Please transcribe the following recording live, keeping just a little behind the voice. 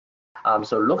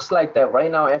So it looks like that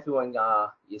right now everyone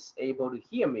is able to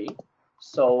hear me.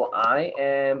 So I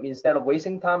am, instead of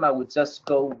wasting time, I would just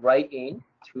go right in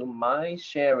to my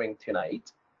sharing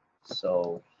tonight.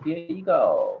 So here you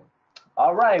go.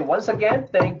 All right, once again,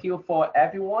 thank you for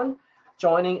everyone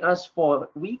joining us for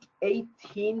week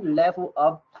 18 level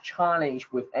up challenge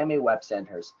with MA Web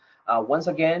Centers. Once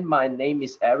again, my name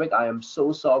is Eric. I am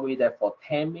so sorry that for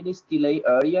 10 minutes delay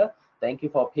earlier. Thank you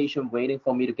for patient waiting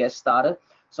for me to get started.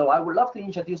 So I would love to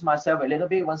introduce myself a little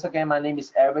bit. Once again, my name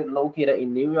is Eric, located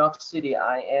in New York City.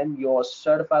 I am your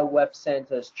certified web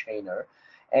centers trainer.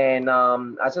 And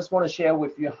I just want to share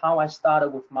with you how I started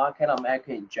with Market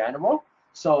America in general.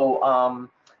 So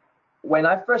when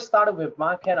I first started with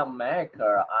Market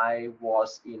America, I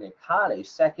was in a college,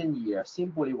 second year,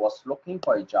 simply was looking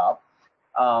for a job.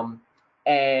 Um,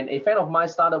 and a friend of mine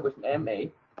started with MA.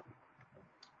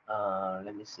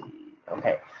 Let me see.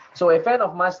 Okay, so a friend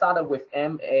of mine started with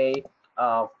MA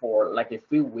for like a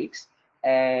few weeks,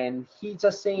 and he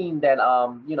just saying that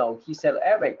he said,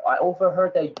 Eric, I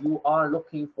overheard that you are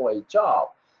looking for a job.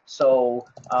 So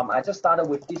I just started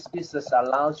with this business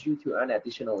allows you to earn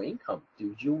additional income.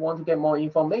 Do you want to get more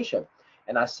information?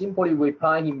 And I simply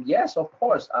replied him, yes, of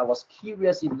course. I was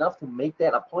curious enough to make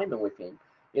that appointment with him.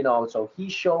 So he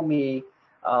showed me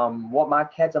what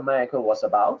Market America was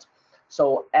about.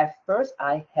 So at first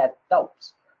I had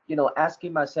doubts,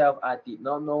 asking myself, I did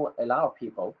not know a lot of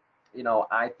people.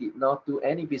 I did not do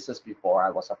any business before. I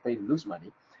was afraid to lose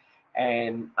money.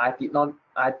 And I did not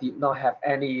have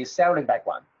any selling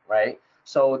background, right?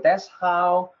 So that's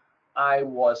how I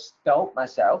was doubt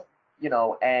myself,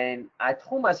 and I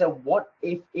told myself, what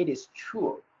if it is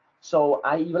true? So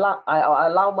I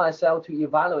allow myself to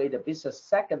evaluate the business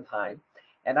second time,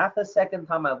 and after second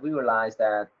time I realized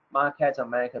that Market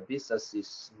America business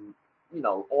is,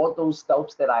 all those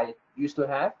doubts that I used to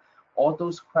have, all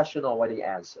those questions already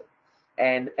answered.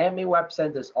 And MA Web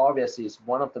Centers obviously is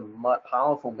one of the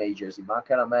powerful majors in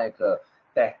Market America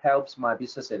that helps my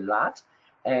business a lot.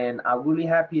 And I'm really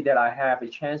happy that I have a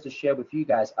chance to share with you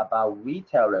guys about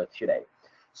retailer today.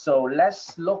 So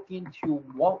let's look into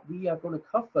what we are going to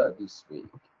cover this week.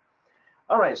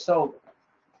 All right, so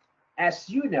as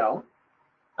you know,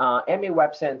 MA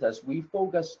Web Centers, we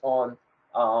focus on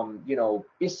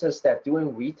business that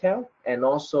doing retail and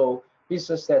also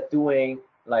business that doing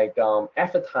like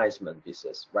advertisement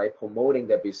business, right? Promoting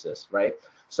their business, right?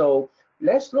 So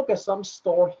let's look at some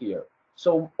store here.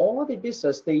 So all the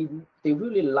business, they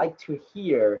really like to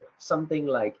hear something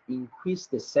like increase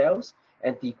the sales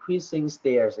and decreasing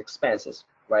their expenses,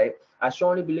 right? I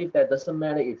strongly believe that doesn't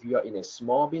matter if you're in a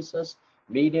small business,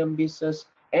 medium business,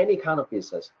 any kind of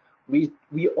business.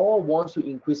 We all want to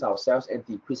increase our sales and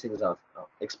decreasing our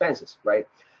expenses, right?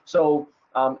 So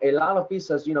a lot of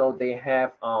business, they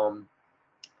have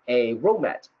a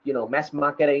roadmap, mass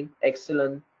marketing,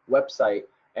 excellent website,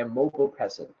 and mobile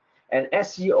presence. And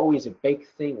SEO is a big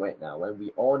thing right now, and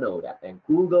we all know that. And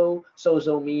Google,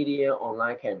 social media,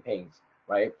 online campaigns,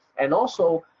 right? And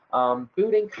also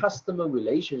building customer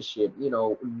relationship,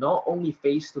 not only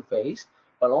face to face,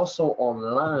 but also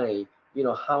online.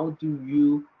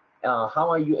 How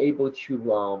are you able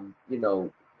to,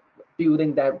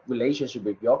 building that relationship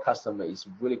with your customer is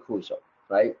really crucial,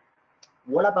 right?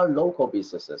 What about local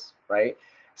businesses, right?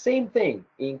 Same thing,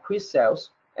 increase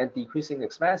sales and decreasing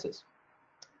expenses.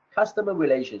 Customer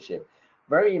relationship,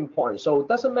 very important. So it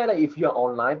doesn't matter if you're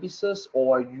online business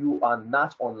or you are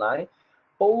not online,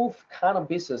 both kind of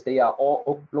business, they are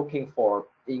all looking for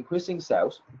increasing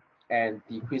sales and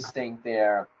decreasing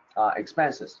their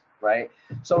expenses, right?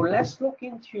 So let's look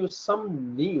into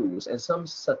some news and some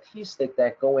statistics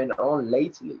that going on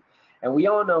lately. And we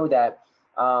all know that,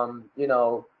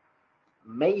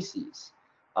 Macy's,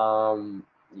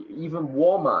 even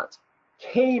Walmart,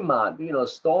 Kmart,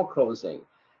 store closing.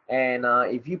 And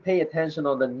if you pay attention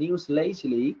on the news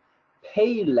lately,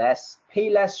 Payless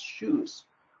shoes.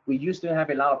 We used to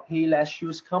have a lot of Payless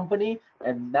shoes company,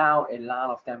 and now a lot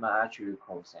of them are actually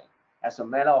closing. As a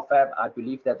matter of fact, I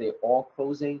believe that they're all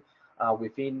closing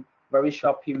within very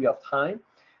short period of time.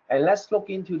 And let's look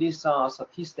into this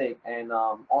statistic and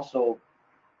also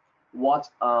what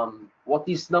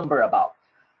this number about.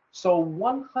 So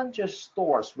 100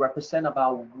 stores represent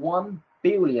about 1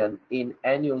 billion in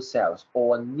annual sales,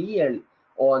 or nearly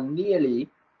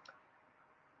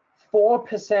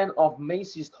 4% of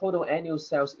Macy's total annual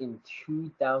sales in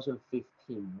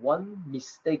 2015. One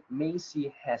mistake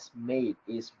Macy has made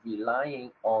is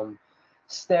relying on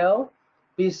stale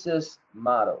business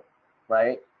model,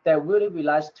 right? That really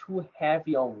relies too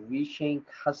heavy on reaching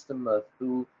customer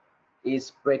through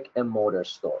its brick and mortar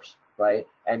stores, right?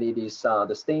 And it is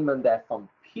the statement that from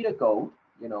Peter Gold,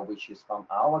 which is from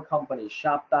our company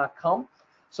shop.com.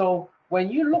 So when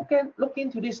you look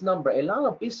into this number, a lot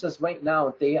of business right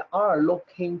now, they are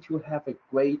looking to have a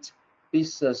great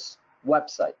business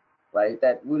website, right?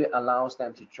 That really allows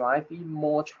them to drive in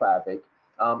more traffic.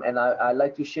 And I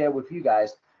like to share with you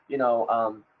guys,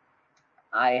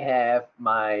 I have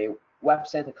my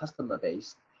WebCenter customer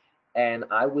base, and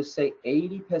I would say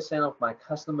 80% of my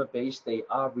customer base, they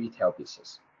are retail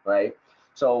business, right?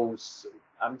 So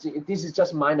this is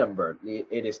just my number.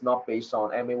 It is not based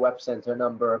on any WebCenter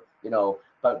number,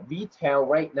 but retail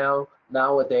right now,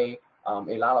 nowadays,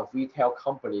 a lot of retail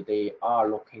company, they are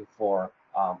looking for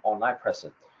online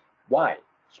presence. Why?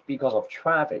 Because of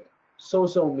traffic,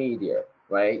 social media,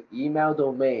 right? Email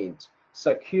domains,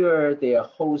 secure their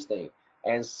hosting,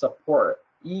 and support.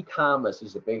 E-commerce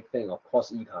is a big thing, of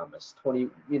course. E-commerce,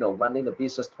 running the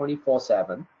business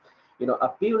 24/7.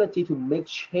 Ability to make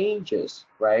changes,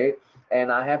 right?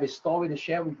 And I have a story to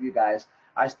share with you guys.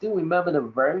 I still remember the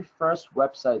very first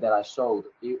website that I sold.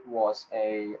 It was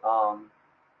a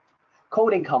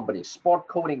coding company, sport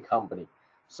coding company.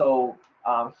 So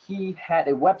he had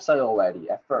a website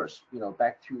already at first,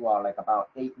 back to like about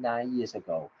 8-9 years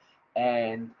ago.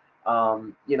 And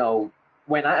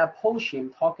when I approached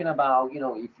him talking about,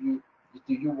 do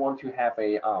you want to have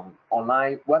a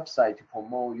online website to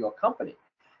promote your company?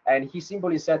 And he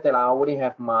simply said that I already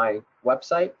have my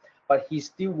website, but he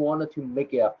still wanted to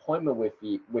make an appointment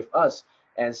with us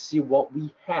and see what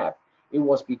we have. It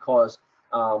was because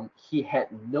he had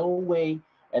no way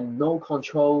and no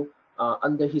control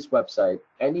under his website.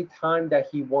 Anytime that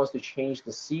he wants to change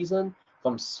the season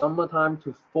from summertime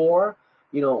to fall,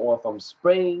 or from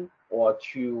spring or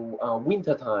to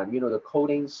winter time, the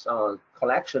coding's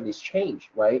collection is changed,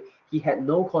 right? He had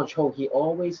no control. He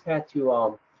always had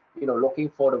to, looking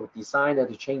for the designer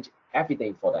to change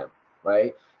everything for them,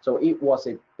 right? So it was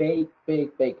a big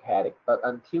headache. But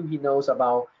until he knows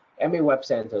about MA Web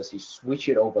Centers, he switched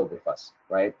it over with us,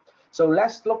 right? So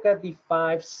let's look at the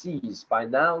 5 C's. By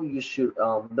now, you should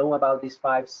know about these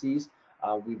 5 C's.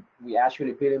 We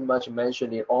actually pretty much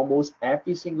mention it almost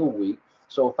every single week.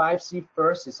 So 5C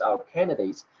first is our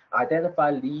candidates,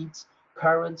 identify leads,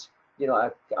 current,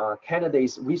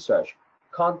 candidates research,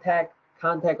 contact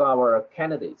our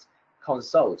candidates,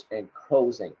 consult, and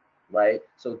closing, right?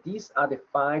 So these are the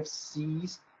 5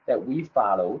 C's that we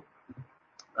follow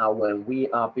when we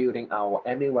are building our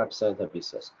MA Web Center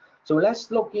business. So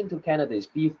let's look into candidates.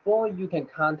 Before you can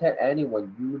contact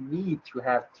anyone, you need to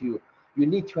have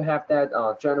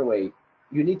that generate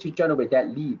that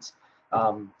leads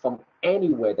from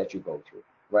anywhere that you go to,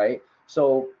 right?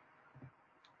 So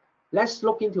let's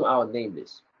look into our name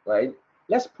list, right?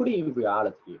 Let's put it in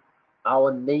reality.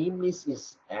 Our name list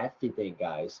is everything,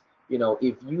 guys.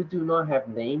 If you do not have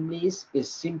name list, it's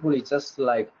simply just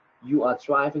like you are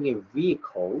driving a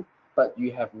vehicle, but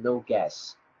you have no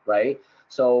gas, right?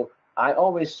 So I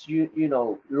always,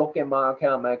 look at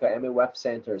Market America MA Web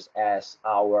Centers as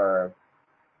our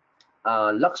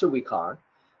luxury car.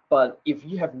 But if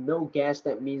you have no gas,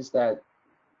 that means that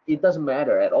it doesn't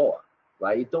matter at all,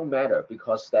 right? It don't matter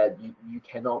because that you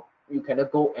cannot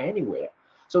go anywhere.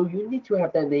 So you need to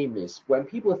have that name list. When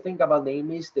people think about name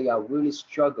list, they are really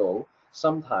struggle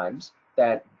sometimes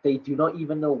that they do not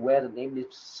even know where the name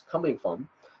list is coming from.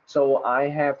 So I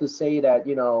have to say that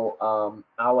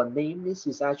our name list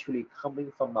is actually coming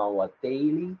from our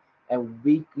daily and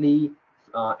weekly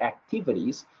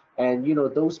activities. And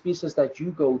those businesses that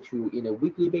you go to in a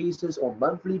weekly basis or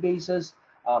monthly basis,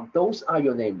 those are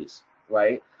your name lists,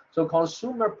 right? So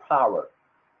consumer power,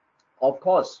 of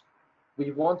course,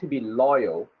 we want to be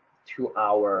loyal to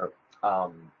our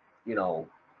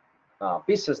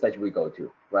business that we go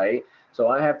to, right? So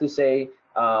I have to say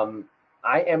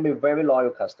I am a very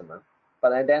loyal customer,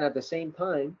 but then at the same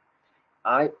time,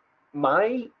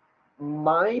 my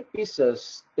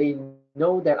business, they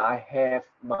know that I have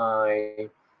my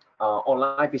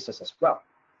online business as well.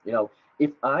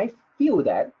 If I feel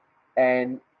that,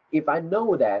 and if I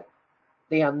know that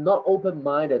they are not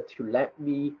open-minded to let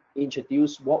me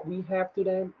introduce what we have to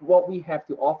them, what we have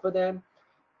to offer them,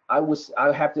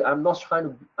 I'm not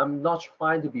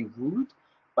trying to be rude,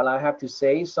 but I have to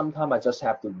say sometimes I just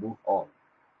have to move on,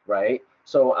 right?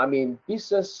 So I mean,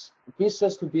 business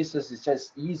to business is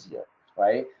just easier,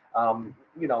 right?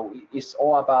 It's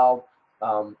all about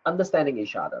understanding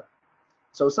each other.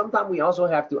 So sometimes we also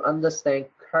have to understand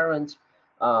current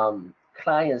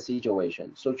client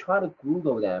situation. So try to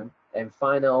Google them and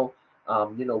find out,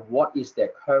 what is their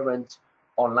current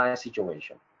online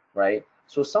situation, right?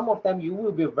 So some of them you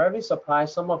will be very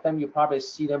surprised. Some of them you probably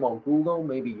see them on Google.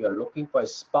 Maybe you're looking for a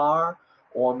spa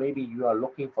or maybe you are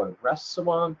looking for a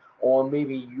restaurant, or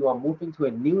maybe you are moving to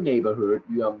a new neighborhood,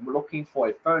 you are looking for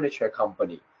a furniture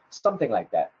company, something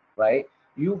like that, right?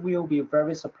 You will be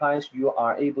very surprised you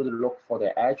are able to look for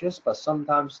their address, but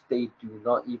sometimes they do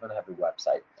not even have a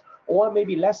website. Or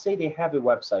maybe let's say they have a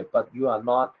website, but you are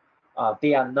not,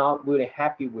 they are not really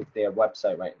happy with their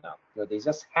website right now. They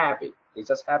just have it. They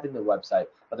just have the website,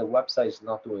 but the website is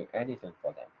not doing anything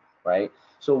for them, right?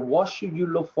 So what should you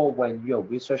look for when you're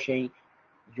researching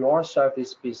your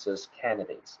service business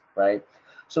candidates, right?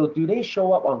 So do they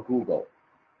show up on Google,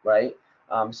 right?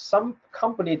 Some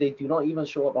company, they do not even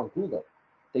show up on Google.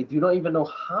 They do not even know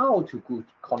how to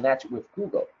connect with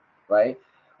Google, right?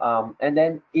 And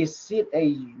then is it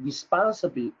a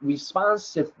responsive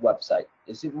website?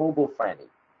 Is it mobile friendly,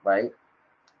 right?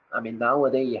 I mean,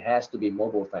 nowadays it has to be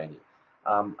mobile friendly.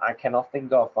 I cannot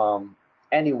think of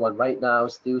anyone right now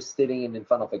still sitting in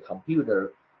front of a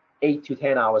computer 8 to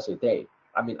 10 hours a day.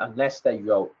 I mean, unless that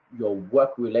your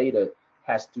work related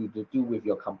has to do with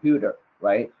your computer,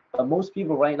 right? But most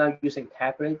people right now using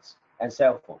tablets and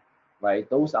cell phone, right?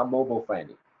 Those are mobile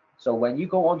friendly. So when you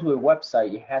go onto a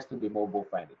website, it has to be mobile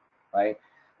friendly, right?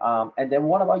 And then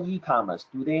what about e-commerce?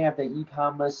 Do they have the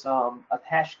e-commerce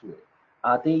attached to it?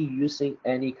 Are they using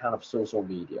any kind of social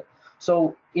media?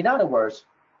 So in other words,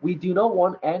 we do not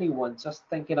want anyone just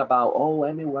thinking about, oh,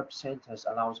 any web centers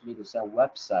allows me to sell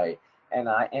website and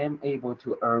I am able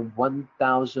to earn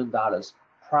 $1,000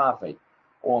 profit,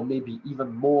 or maybe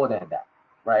even more than that,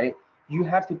 right? You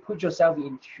have to put yourself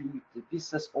into the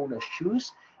business owner's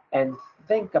shoes and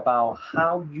think about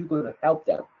how you're going to help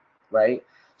them, right?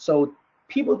 So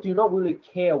people do not really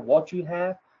care what you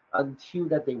have until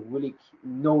that they really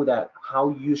know that how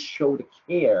you show the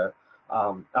care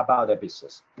about their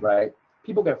business, right?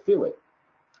 People can feel it,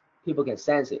 people can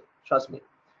sense it, trust me,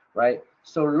 right?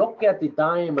 So look at the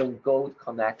Diamond Gold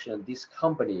Connection, this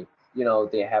company,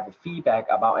 they have a feedback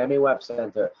about MA Web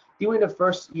Center. During the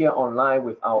first year online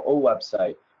with our old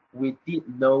website, we did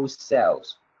no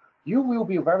sales. You will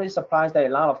be very surprised that a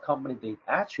lot of companies, they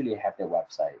actually have their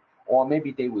website, or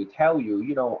maybe they will tell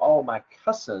you, oh, my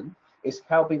cousin is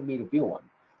helping me to build one,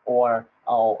 or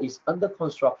oh, it's under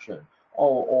construction,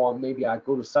 or maybe I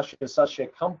go to such and such a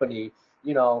company,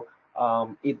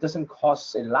 it doesn't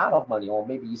cost a lot of money, or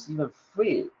maybe it's even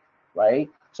free, right?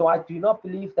 So I do not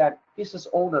believe that business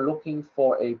owner looking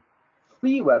for a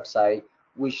free website,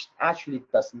 which actually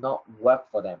does not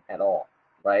work for them at all,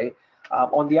 right?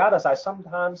 On the other side,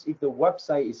 sometimes if the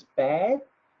website is bad,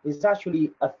 it's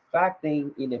actually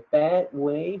affecting in a bad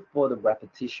way for the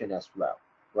repetition as well,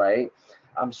 right?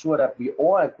 I'm sure that we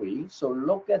all agree. So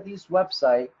look at this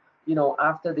website,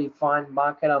 after they find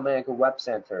Market America Web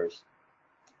Centers,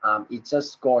 it's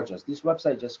just gorgeous. This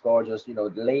website is just gorgeous. The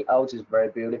layout is very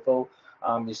beautiful.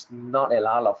 It's not a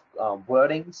lot of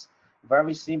wordings.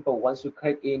 Very simple. Once you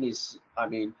click in, I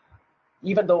mean,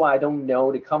 even though I don't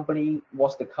know the company,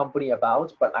 what's the company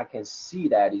about, but I can see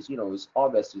that it's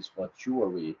obviously for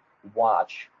jewelry,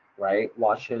 watch, right?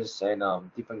 Watches and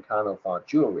different kind of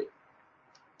jewelry.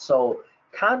 So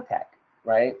contact,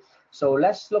 right? So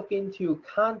let's look into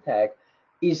contact.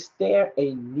 Is there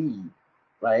a need,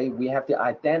 right? We have to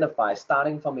identify,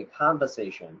 starting from a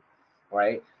conversation,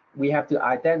 right? We have to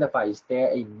identify, is there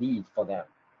a need for them,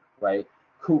 right?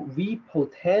 Could we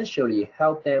potentially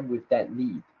help them with that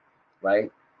need,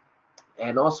 right?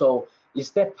 And also,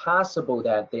 is that possible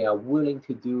that they are willing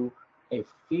to do a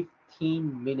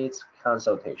 15 minutes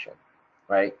consultation,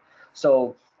 right?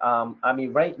 So, I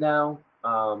mean, right now,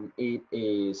 it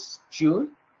is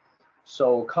June.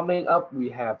 So coming up, we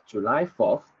have July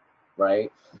 4th,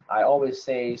 right? I always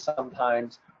say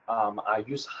sometimes I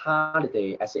use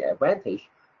holiday as an advantage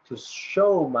to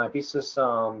show my business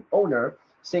owner,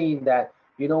 saying that,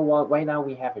 you know what, right now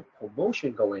we have a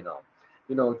promotion going on.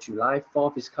 July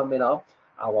 4th is coming up.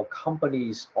 Our company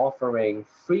is offering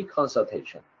free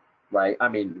consultation, right? I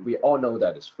mean, we all know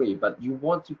that it's free, but you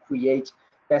want to create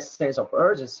that sense of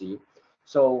urgency.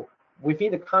 So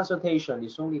within the consultation,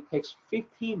 it only takes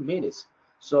 15 minutes.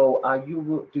 So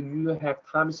do you have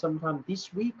time sometime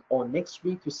this week or next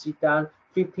week to sit down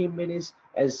 15 minutes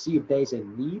and see if there's a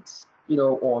need,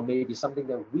 or maybe something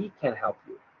that we can help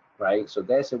you, right? So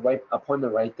there's a right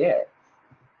appointment right there.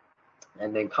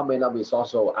 And then coming up is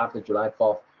also after July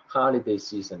 4th, holiday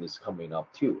season is coming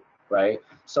up too, right?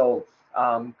 So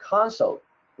consult,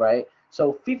 right?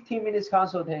 So 15 minutes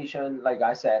consultation, like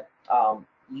I said,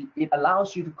 it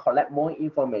allows you to collect more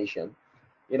information,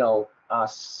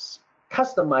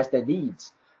 customize their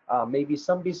needs. Maybe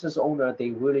some business owner,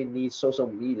 they really need social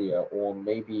media, or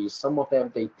maybe some of them,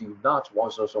 they do not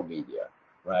want social media,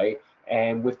 right?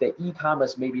 And with the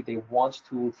e-commerce, maybe they want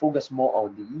to focus more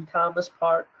on the e-commerce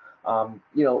part.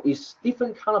 You know, it's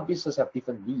different kind of business have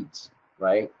different needs,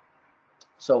 right?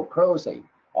 So closing,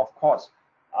 of course,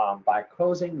 by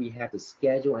closing, we have to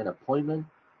schedule an appointment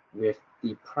with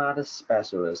the product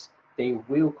specialist. They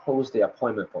will close the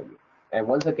appointment for you. And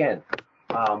once again,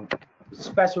 um,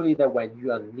 especially that when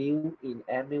you are new in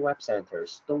any web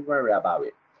centers, don't worry about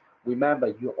it.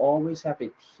 Remember, you always have a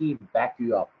team back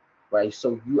you up, right?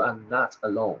 So you are not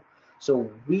alone. So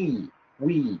we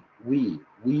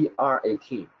are a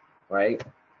team, right?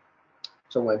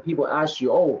 So when people ask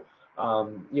you, oh,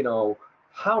 you know,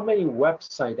 how many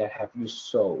websites that have you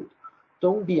sold?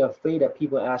 Don't be afraid that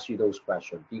people ask you those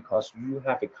questions because you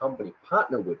have a company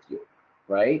partner with you,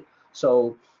 right?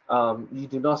 So you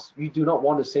do not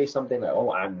want to say something like,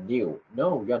 oh, I'm new.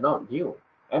 No, you're not new.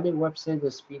 Every web center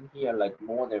has been here like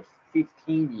more than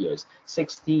 15 years,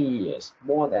 16 years,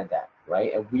 more than that,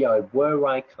 right? And we are a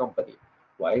worldwide company,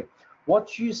 right?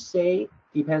 What you say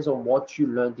depends on what you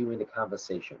learn during the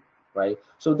conversation, right?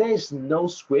 So there is no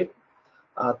script.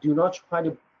 Do not try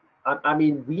to, I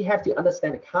mean, we have to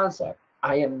understand the concept.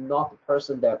 I am not the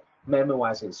person that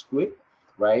memorizing script,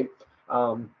 right?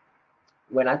 Um,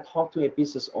 when I talk to a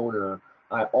business owner,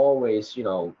 I always,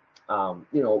 the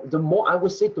more I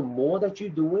would say, the more that you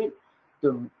do it,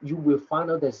 you will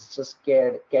find out that it's just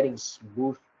getting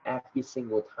smooth every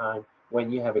single time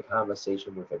when you have a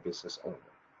conversation with a business owner,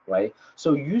 right?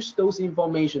 So use those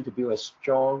information to build a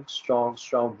strong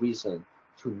reason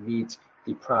to meet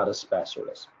the product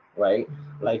specialist, right?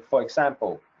 Like for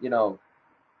example,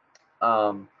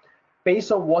 um,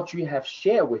 based on what you have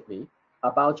shared with me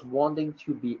about wanting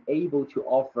to be able to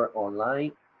offer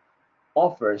online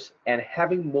offers and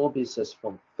having more business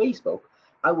from Facebook,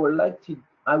 I would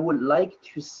like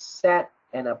to set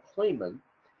an appointment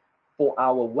for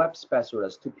our web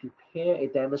specialist to prepare a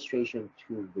demonstration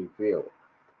to review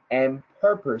and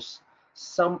purpose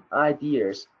some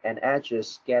ideas and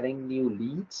edges getting new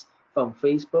leads from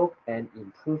Facebook and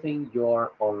improving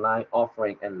your online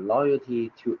offering and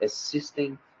loyalty to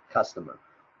existing customer.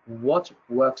 What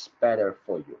works better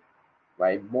for you,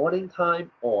 right? Morning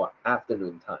time or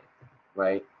afternoon time,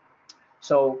 right?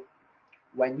 So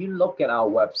when you look at our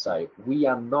website, we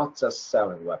are not just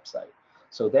selling website.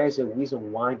 So there's a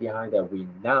reason why behind that we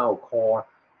now call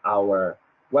our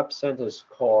web centers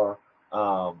called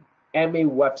MA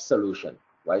Web Solution,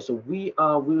 right? So we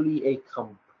are really a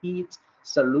complete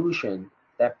solution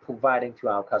that providing to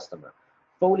our customer.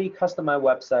 Fully customized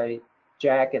website,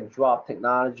 drag and drop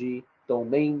technology,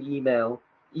 domain email,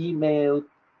 email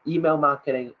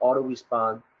marketing, auto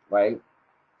respond, right?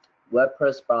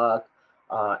 WordPress blog,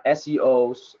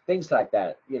 SEOs, things like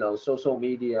that. Social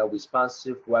media,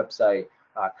 responsive website,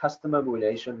 customer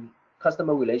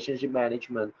relationship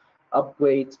management,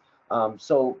 upgrades.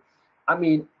 So, I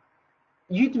mean,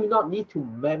 you do not need to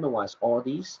memorize all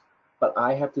these, but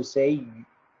I have to say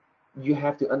you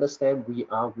have to understand we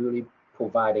are really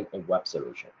providing a web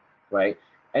solution, right?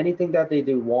 Anything that they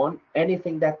want,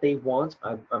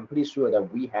 I'm pretty sure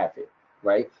that we have it,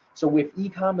 right? So with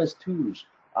e-commerce tools,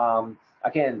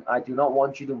 again, I do not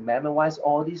want you to memorize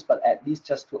all these, but at least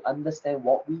just to understand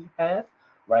what we have,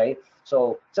 right?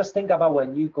 So just think about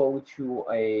when you go to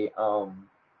a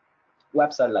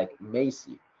website like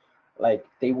Macy, like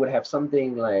they would have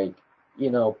something like,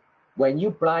 you know when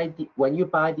you buy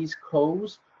these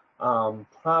clothes,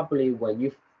 probably when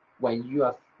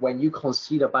you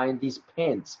consider buying these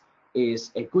pants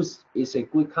is a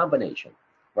good combination,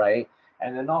 right?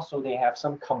 And then also they have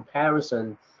some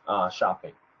comparison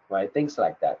shopping, right? Things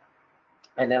like that.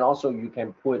 And then also you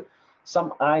can put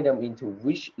some item into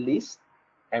wish list,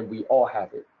 and we all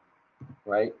have it,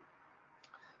 right?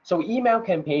 So email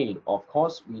campaign, of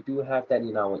course, we do have that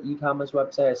in our e-commerce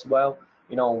website as well.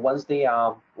 Once they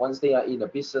are in the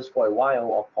business for a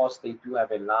while, of course, they do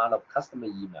have a lot of customer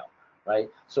email, right?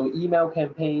 So email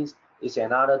campaigns is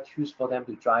another tools for them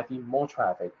to drive in more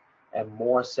traffic and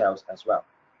more sales as well,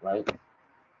 right?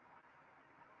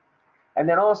 And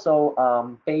then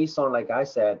also, based on, like I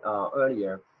said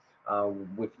earlier,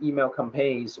 with email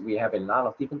campaigns, we have a lot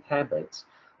of different templates.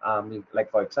 Like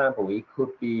for example, it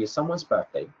could be someone's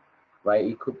birthday, right?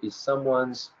 It could be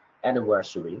someone's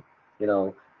anniversary.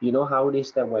 You know how it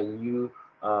is that when you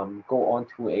go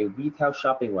onto a retail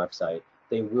shopping website,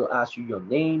 they will ask you your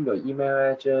name, your email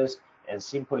address, and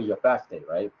simply your birthday,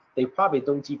 right? They probably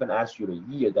don't even ask you the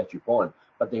year that you're born,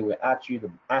 but they will ask you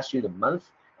the month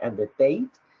and the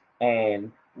date.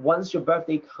 And once your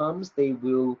birthday comes, they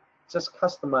will just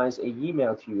customize a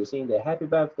email to you saying that happy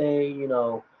birthday,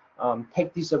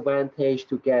 take this advantage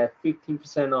to get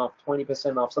 15% off,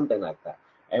 20% off, something like that.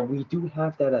 And we do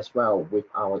have that as well with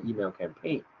our email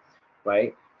campaign,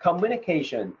 right?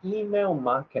 Communication, email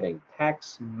marketing,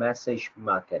 text message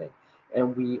marketing,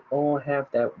 and we all have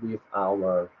that with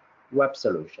our web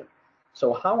solution.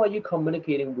 So how are you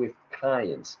communicating with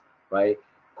clients, right?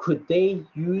 Could they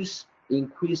use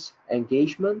increased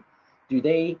engagement? Do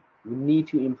they need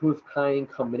to improve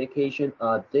client communication?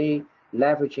 Are they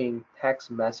leveraging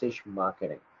text message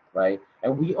marketing, right?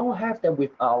 And we all have that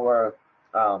with our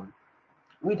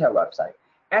retail website.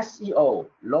 SEO,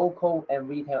 local and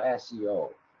retail SEO,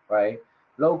 right?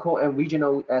 Local and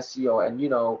regional SEO,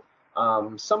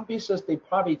 and some business they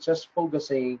probably just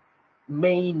focusing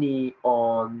mainly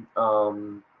on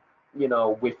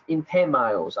within 10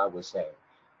 miles, I would say,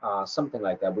 something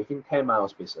like that, within 10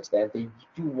 miles business. Then they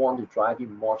do want to drive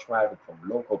in more traffic from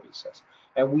local business,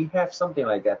 and we have something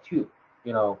like that too,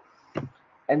 you know.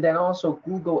 And then also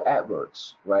Google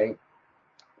AdWords, right?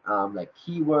 Like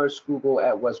keywords, Google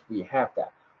AdWords, we have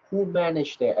that. Who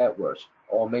manage their AdWords?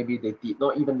 Or maybe they did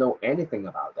not even know anything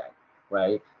about that,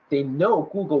 right? They know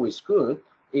Google is good.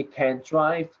 It can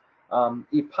drive,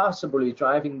 it possibly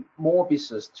driving more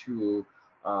business to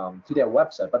their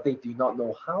website, but they do not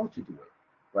know how to do it,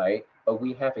 right? But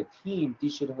we have a team,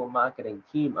 digital marketing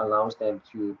team, allows them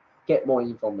to get more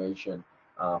information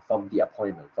from the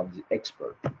appointment, from the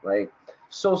expert, right?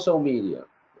 Social media.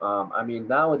 I mean,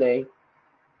 nowadays,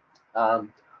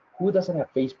 um, who doesn't have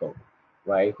Facebook,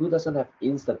 right? Who doesn't have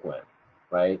Instagram,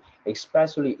 right?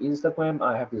 Especially Instagram,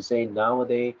 I have to say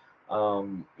nowadays,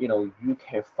 you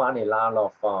can find a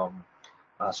lot of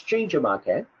stranger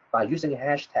market by using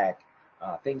hashtag,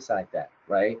 things like that,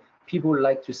 right? People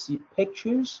like to see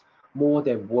pictures more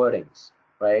than wordings,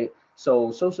 right?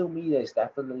 So social media is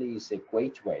definitely is a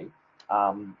great way.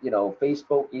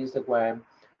 Facebook, Instagram,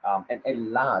 and a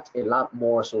lot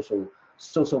more social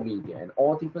media, and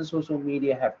all different social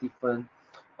media have different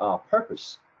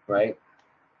purpose, right?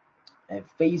 And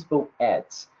Facebook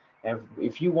ads, and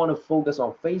if you want to focus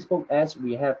on Facebook ads,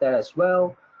 we have that as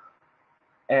well.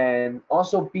 And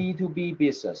also B2B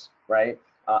business, right?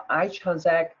 I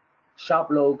transact, shop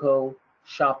local,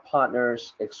 shop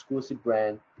partners, exclusive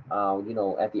brand.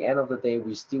 At the end of the day,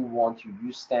 we still want to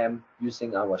use them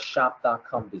using our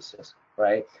shop.com business,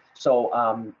 right? So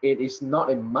it is not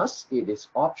a must, it is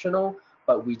optional,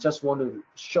 but we just want to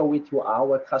show it to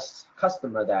our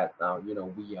customer that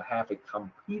we have a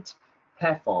complete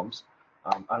platforms,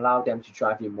 allow them to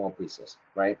drive in more business,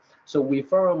 right? So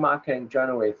referral marketing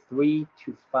generate 3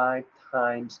 to 5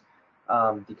 times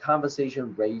the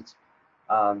conversation rate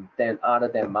than other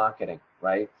than marketing,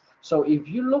 right? So if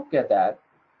you look at that,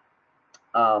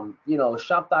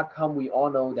 shop.com, we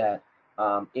all know that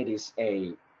it is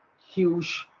a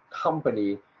huge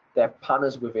company that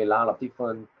partners with a lot of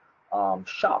different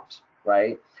shops,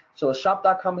 right? So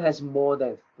shop.com has more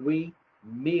than 3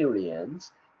 million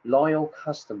loyal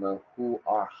customers who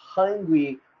are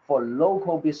hungry for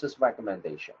local business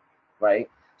recommendation, right?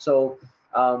 So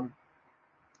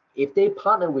if they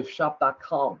partner with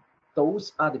shop.com,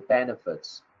 those are the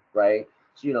benefits, right?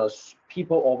 So,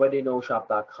 people already know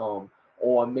shop.com,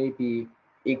 or maybe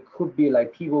it could be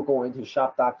like people going to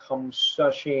shop.com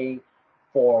searching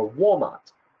for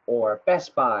Walmart or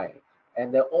Best Buy,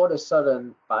 and then all of a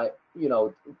sudden,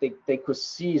 they could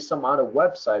see some other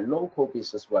website, local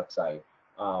business website,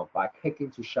 by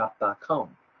clicking to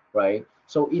shop.com, right?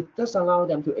 So it does allow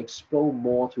them to explore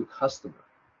more to customer.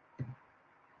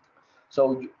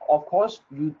 So of course,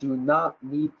 you do not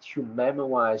need to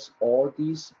memorize all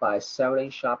these by selling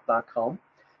shop.com,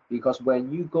 because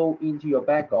when you go into your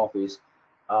back office,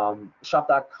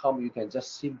 shop.com, you can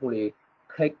just simply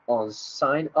click on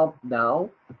sign up now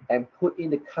and put in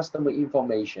the customer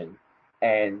information,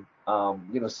 and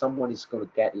someone is going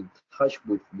to get in touch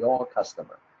with your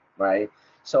customer, right?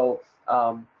 So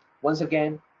once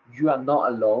again, you are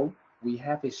not alone. We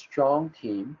have a strong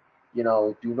team.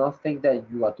 Do not think that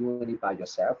you are doing it by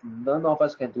yourself. None of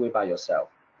us can do it by yourself,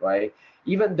 right?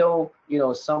 Even though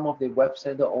some of the web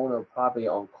center owner probably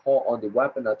on call on the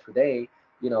webinar today,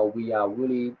 we are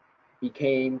really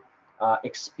became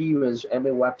experienced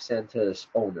MA Web Centers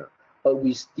owner, but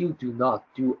we still do not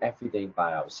do everything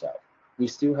by ourselves. We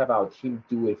still have our team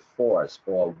do it for us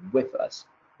or with us,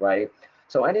 right?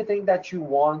 So anything that you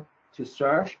want to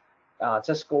search,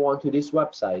 just go on to this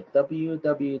website,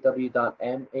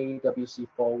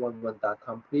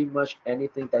 www.mawc411.com. Pretty much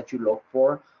anything that you look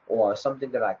for or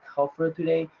something that I covered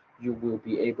today, you will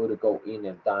be able to go in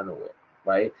and download it,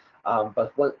 right?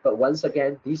 But once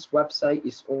again, this website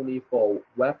is only for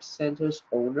web centers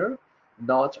owner,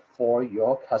 not for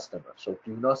your customer. So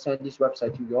do not send this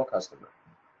website to your customer.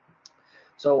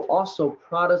 So also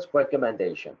product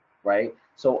recommendation. right?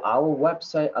 So our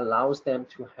website allows them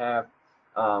to have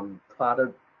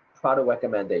product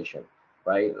recommendation,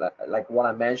 right? Like what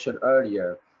I mentioned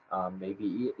earlier, maybe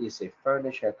it is a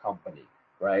furniture company,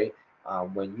 right?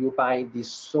 When you buy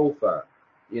this sofa,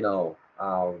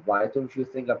 why don't you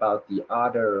think about the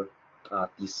other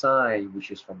design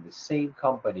which is from the same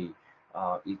company,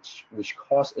 which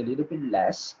costs a little bit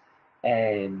less,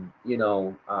 and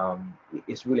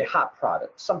it's really hot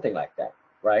product, something like that,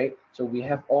 right? So we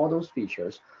have all those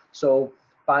features. So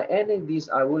by ending this,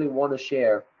 I really want to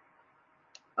share,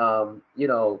 um, you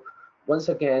know, once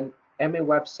again, MA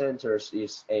Web Centers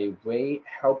is a way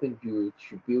helping you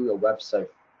to build your website,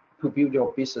 to build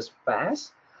your business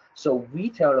fast. So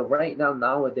retailer right now,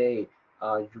 nowadays,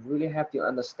 you really have to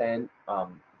understand the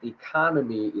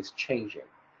economy is changing.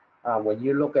 When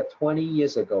you look at 20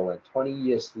 years ago and 20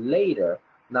 years later,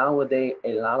 nowadays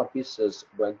a lot of business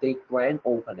when they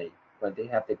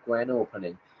have the grand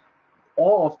opening,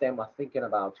 all of them are thinking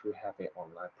about to have an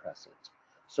online presence.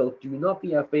 So do not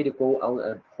be afraid to go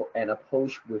out and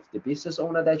approach with the business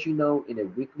owner that you know in a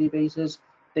weekly basis,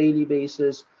 daily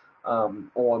basis,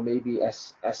 or maybe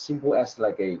as simple as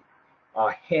like a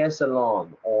hair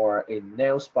salon or a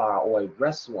nail spa or a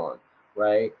restaurant,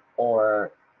 right?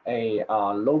 Or a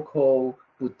local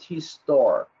boutique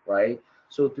store, right?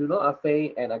 So do not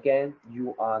afraid. And again,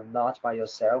 you are not by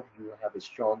yourself. You have a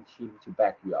strong team to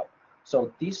back you up.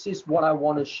 So this is what I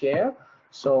want to share.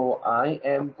 So I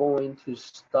am going to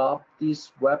stop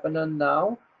this webinar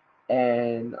now.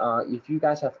 And if you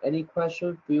guys have any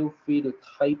question, feel free to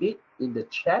type it in the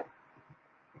chat.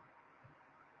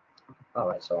 All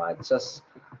right, so I just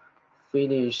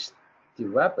finished the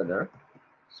webinar.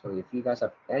 So if you guys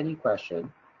have any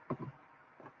question,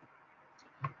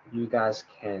 you guys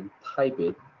can type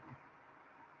it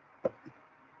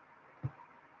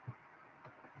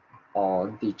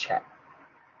on the chat.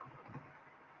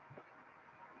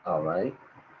 All right.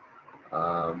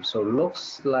 So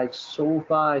looks like so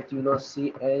far I do not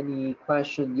see any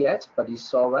question yet, but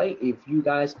it's all right. If you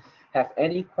guys have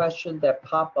any question that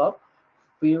pop up,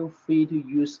 feel free to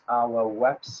use our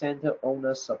Web Center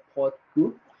owner support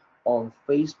group on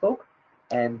Facebook,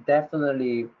 and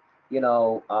definitely,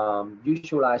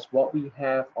 utilize what we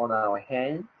have on our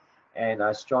hand. And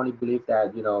I strongly believe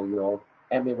that, your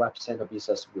MA Web Center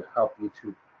business will help you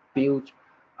to build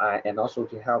and also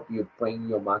to help you bring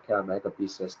your Market America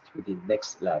business to the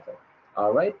next level.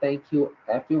 All right, thank you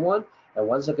everyone. And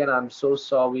once again, I'm so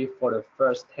sorry for the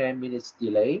first 10 minutes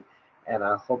delay, and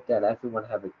I hope that everyone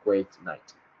have a great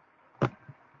night.